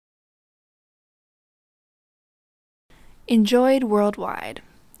Enjoyed worldwide,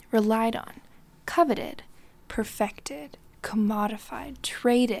 relied on, coveted, perfected, commodified,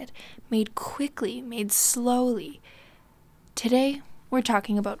 traded, made quickly, made slowly. Today, we're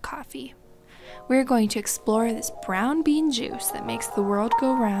talking about coffee. We're going to explore this brown bean juice that makes the world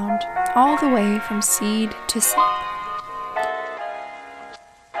go round, all the way from seed to sip.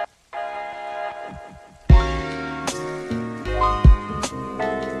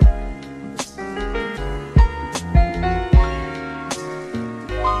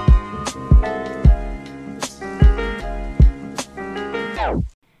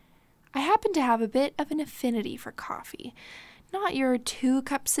 I happen to have a bit of an affinity for coffee. Not your 2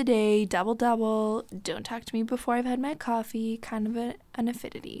 cups a day, double, don't talk to me before I've had my coffee, kind of an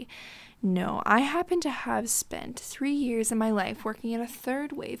affinity. No, I happen to have spent 3 years of my life working at a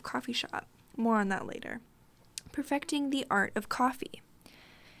third wave coffee shop. More on that later. Perfecting the art of coffee.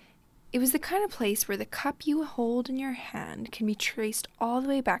 It was the kind of place where the cup you hold in your hand can be traced all the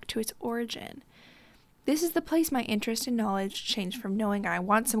way back to its origin. This is the place my interest and knowledge changed from knowing I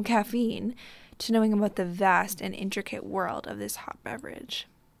want some caffeine to knowing about the vast and intricate world of this hot beverage.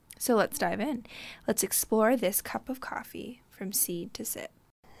 So let's dive in. Let's explore this cup of coffee from seed to sip.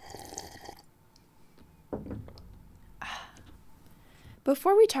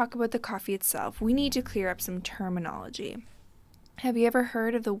 Before we talk about the coffee itself, we need to clear up some terminology. Have you ever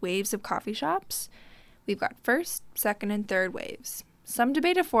heard of the waves of coffee shops? We've got first, second, and third waves. Some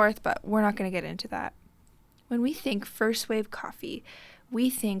debate a fourth, but we're not going to get into that. When we think first wave coffee, we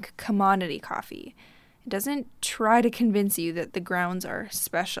think commodity coffee. It doesn't try to convince you that the grounds are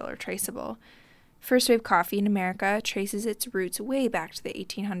special or traceable. First wave coffee in America traces its roots way back to the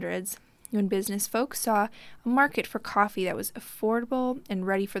 1800s, when business folks saw a market for coffee that was affordable and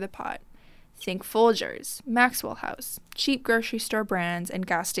ready for the pot. Think Folgers, Maxwell House, cheap grocery store brands, and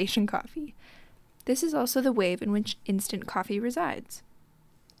gas station coffee. This is also the wave in which instant coffee resides.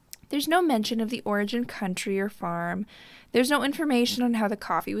 There's no mention of the origin country or farm. There's no information on how the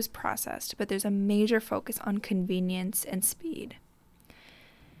coffee was processed, but there's a major focus on convenience and speed.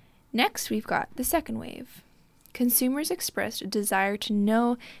 Next, we've got the second wave. Consumers expressed a desire to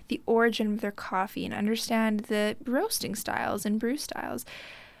know the origin of their coffee and understand the roasting styles and brew styles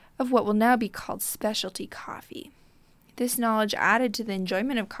of what will now be called specialty coffee. This knowledge added to the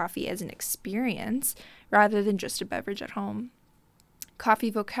enjoyment of coffee as an experience rather than just a beverage at home.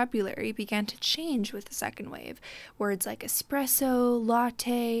 Coffee vocabulary began to change with the second wave. Words like espresso,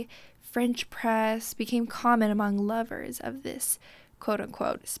 latte, French press became common among lovers of this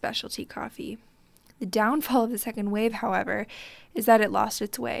quote-unquote specialty coffee. The downfall of the second wave, however, is that it lost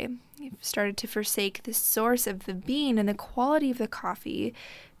its way. It started to forsake the source of the bean and the quality of the coffee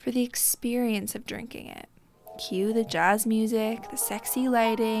for the experience of drinking it. Cue the jazz music, the sexy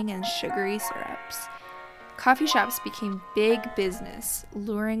lighting, and sugary syrups. Coffee shops became big business,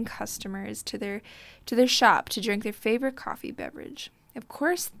 luring customers to their shop to drink their favorite coffee beverage. Of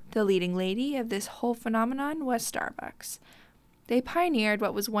course, the leading lady of this whole phenomenon was Starbucks. They pioneered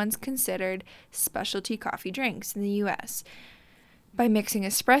what was once considered specialty coffee drinks in the U.S. by mixing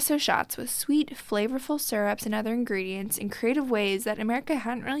espresso shots with sweet, flavorful syrups and other ingredients in creative ways that America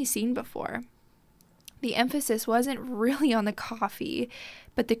hadn't really seen before. The emphasis wasn't really on the coffee,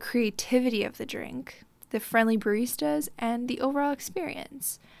 but the creativity of the drink, the friendly baristas, and the overall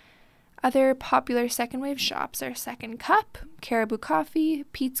experience. Other popular second wave shops are Second Cup, Caribou Coffee,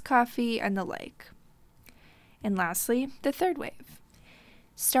 Peet's Coffee, and the like. And lastly, the third wave.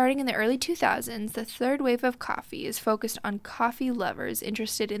 Starting in the early 2000s, the third wave of coffee is focused on coffee lovers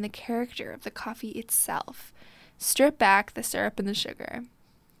interested in the character of the coffee itself. Strip back the syrup and the sugar.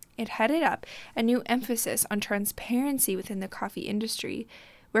 It headed up a new emphasis on transparency within the coffee industry,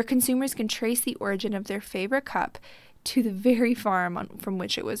 where consumers can trace the origin of their favorite cup to the very farm from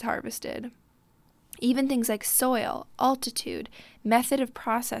which it was harvested. Even things like soil, altitude, method of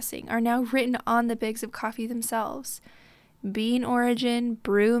processing are now written on the bags of coffee themselves. Bean origin,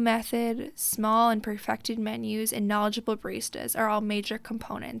 brew method, small and perfected menus, and knowledgeable baristas are all major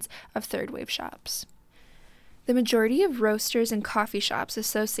components of third wave shops. The majority of roasters and coffee shops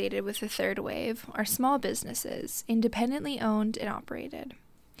associated with the third wave are small businesses, independently owned and operated.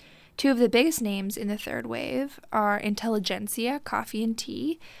 Two of the biggest names in the third wave are Intelligentsia Coffee and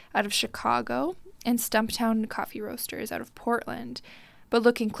Tea out of Chicago and Stumptown Coffee Roasters out of Portland. But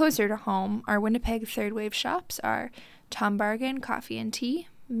looking closer to home, our Winnipeg third wave shops are Tom Bargain Coffee and Tea,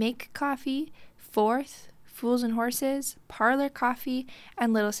 Make Coffee, Fourth, Fools and Horses, Parlor Coffee,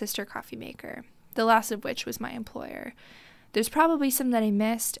 and Little Sister Coffee Maker, the last of which was my employer. There's probably some that I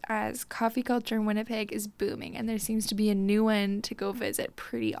missed, as coffee culture in Winnipeg is booming, and there seems to be a new one to go visit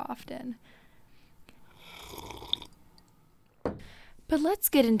pretty often. But let's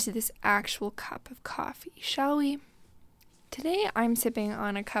get into this actual cup of coffee, shall we? Today I'm sipping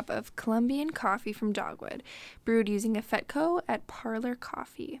on a cup of Colombian coffee from Dogwood, brewed using a Fetco at Parlor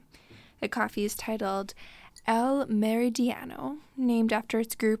Coffee. The coffee is titled El Meridiano, named after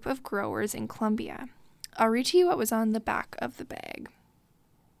its group of growers in Colombia. I'll read to you what was on the back of the bag.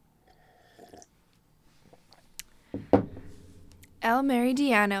 El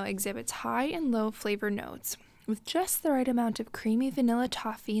Meridiano exhibits high and low flavor notes, with just the right amount of creamy vanilla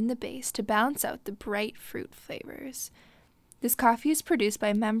toffee in the base to balance out the bright fruit flavors. This coffee is produced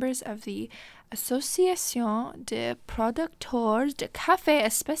by members of the Asociación de Productores de Café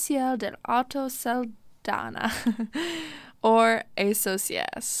Especial del Alto Celdana, or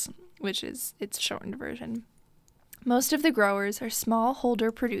ASOCIAS, which is its shortened version. Most of the growers are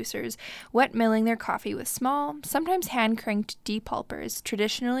smallholder producers, wet milling their coffee with small, sometimes hand-cranked depulpers,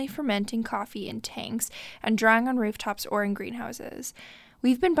 traditionally fermenting coffee in tanks and drying on rooftops or in greenhouses.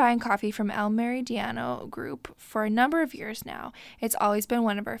 We've been buying coffee from El Meridiano Group for a number of years now. It's always been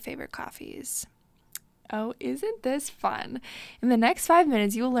one of our favorite coffees. Oh, isn't this fun? In the next 5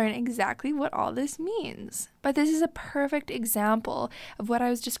 minutes, you will learn exactly what all this means. But this is a perfect example of what I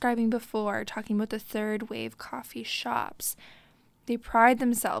was describing before, talking about the third wave coffee shops. They pride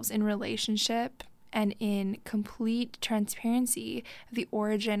themselves in relationship and in complete transparency of the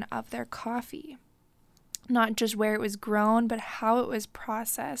origin of their coffee. Not just where it was grown, but how it was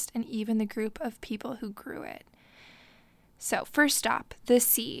processed and even the group of people who grew it. So, first stop, the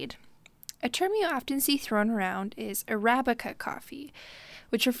seed. A term you often see thrown around is Arabica coffee,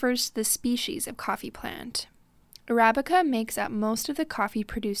 which refers to the species of coffee plant. Arabica makes up most of the coffee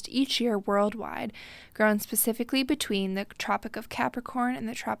produced each year worldwide, grown specifically between the Tropic of Capricorn and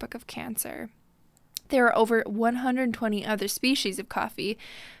the Tropic of Cancer. There are over 120 other species of coffee,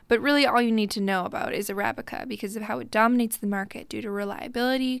 but really all you need to know about is Arabica because of how it dominates the market due to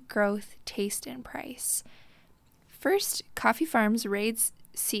reliability, growth, taste, and price. First, coffee farms raise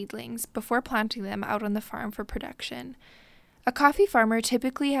seedlings before planting them out on the farm for production. A coffee farmer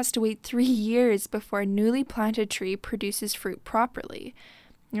typically has to wait 3 years before a newly planted tree produces fruit properly.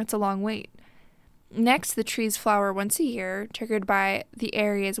 That's a long wait. Next, the trees flower once a year, triggered by the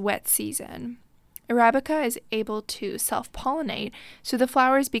area's wet season. Arabica is able to self-pollinate, so the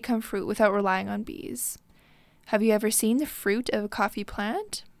flowers become fruit without relying on bees. Have you ever seen the fruit of a coffee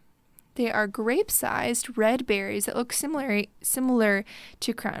plant? They are grape-sized red berries that look similar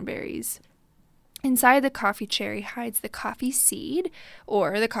to cranberries. Inside the coffee cherry hides the coffee seed,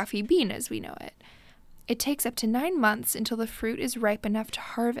 or the coffee bean as we know it. It takes up to 9 months until the fruit is ripe enough to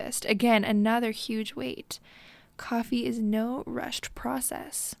harvest. Again, another huge wait. Coffee is no rushed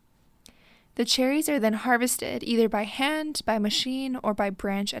process. The cherries are then harvested either by hand, by machine, or by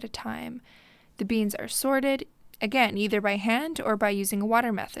branch at a time. The beans are sorted, again, either by hand or by using a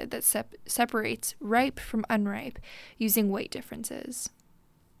water method that separates ripe from unripe, using weight differences.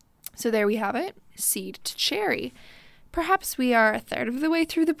 So there we have it, seed to cherry. Perhaps we are a third of the way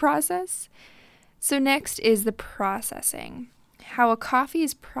through the process. So next is the processing. How a coffee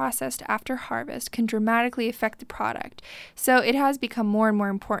is processed after harvest can dramatically affect the product, so it has become more and more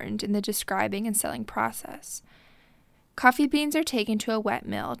important in the describing and selling process. Coffee beans are taken to a wet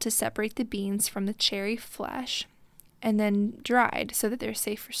mill to separate the beans from the cherry flesh and then dried so that they're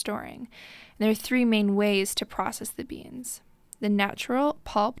safe for storing. And there are 3 main ways to process the beans: the natural,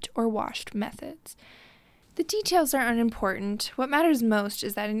 pulped, or washed methods. The details are unimportant. What matters most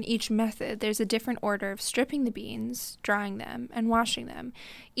is that in each method there's a different order of stripping the beans, drying them, and washing them,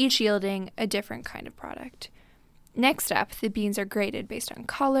 each yielding a different kind of product. Next up, the beans are graded based on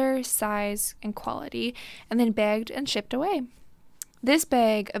color, size, and quality, and then bagged and shipped away. This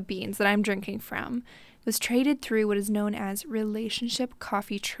bag of beans that I'm drinking from was traded through what is known as relationship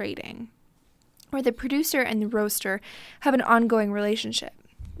coffee trading, where the producer and the roaster have an ongoing relationship.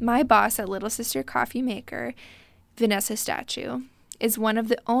 My boss at Little Sister Coffee Maker, Vanessa Statue, is one of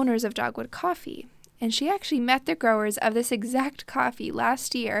the owners of Dogwood Coffee, and she actually met the growers of this exact coffee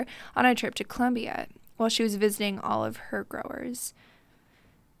last year on a trip to Colombia while she was visiting all of her growers.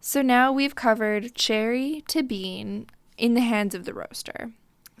 So now we've covered cherry to bean in the hands of the roaster.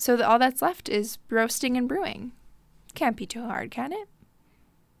 So all that's left is roasting and brewing. Can't be too hard, can it?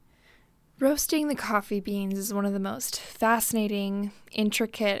 Roasting the coffee beans is one of the most fascinating,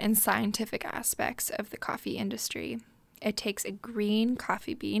 intricate, and scientific aspects of the coffee industry. It takes a green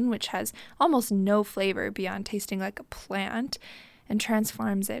coffee bean, which has almost no flavor beyond tasting like a plant, and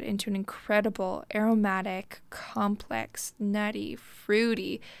transforms it into an incredible, aromatic, complex, nutty,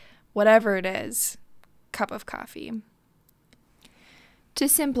 fruity, whatever it is, cup of coffee. To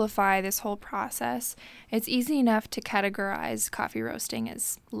simplify this whole process, it's easy enough to categorize coffee roasting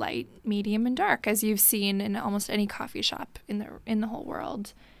as light, medium, and dark, as you've seen in almost any coffee shop in the whole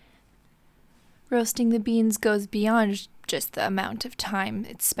world. Roasting the beans goes beyond just the amount of time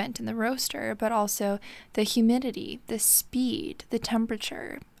it's spent in the roaster, but also the humidity, the speed, the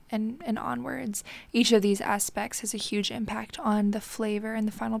temperature, and onwards. Each of these aspects has a huge impact on the flavor and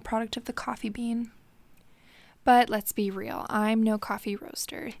the final product of the coffee bean. But let's be real, I'm no coffee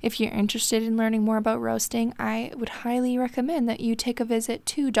roaster. If you're interested in learning more about roasting, I would highly recommend that you take a visit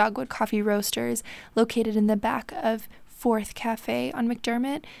to Dogwood Coffee Roasters, located in the back of 4th Cafe on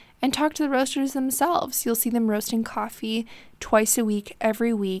McDermott, and talk to the roasters themselves. You'll see them roasting coffee twice a week,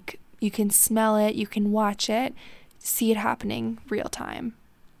 every week. You can smell it, you can watch it, see it happening real time.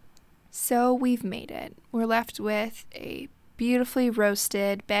 So we've made it. We're left with a beautifully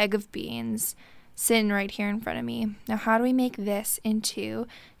roasted bag of beans sitting right here in front of me. Now, how do we make this into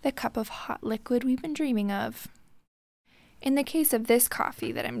the cup of hot liquid we've been dreaming of? In the case of this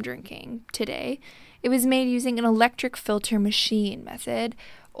coffee that I'm drinking today, it was made using an electric filter machine method,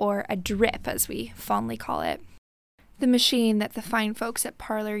 or a drip as we fondly call it. The machine that the fine folks at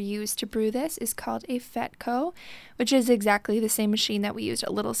Parlor use to brew this is called a Fetco, which is exactly the same machine that we used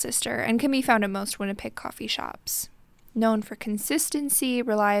at Little Sister and can be found at most Winnipeg coffee shops. Known for consistency,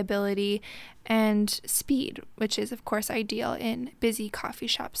 reliability, and speed, which is of course ideal in busy coffee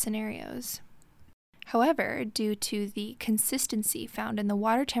shop scenarios. However, due to the consistency found in the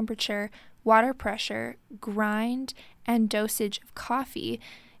water temperature, water pressure, grind, and dosage of coffee,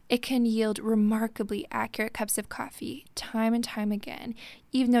 it can yield remarkably accurate cups of coffee time and time again,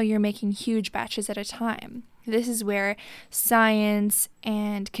 even though you're making huge batches at a time. This is where science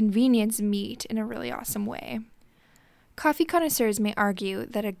and convenience meet in a really awesome way. Coffee connoisseurs may argue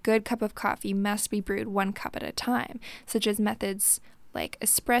that a good cup of coffee must be brewed 1 cup at a time, such as methods like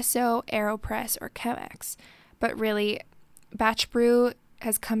espresso, AeroPress, or Chemex. But really, batch brew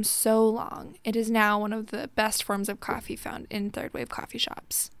has come so long. It is now one of the best forms of coffee found in third wave coffee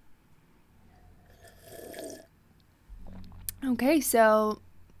shops. Okay, so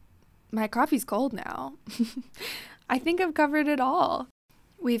my coffee's cold now. I think I've covered it all.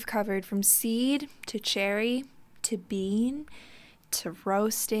 We've covered from seed to cherry to bean to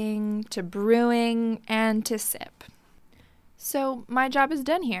roasting to brewing and to sip. So my job is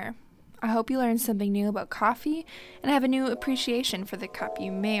done here. I hope you learned something new about coffee and have a new appreciation for the cup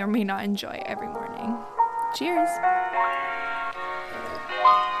you may or may not enjoy every morning. Cheers!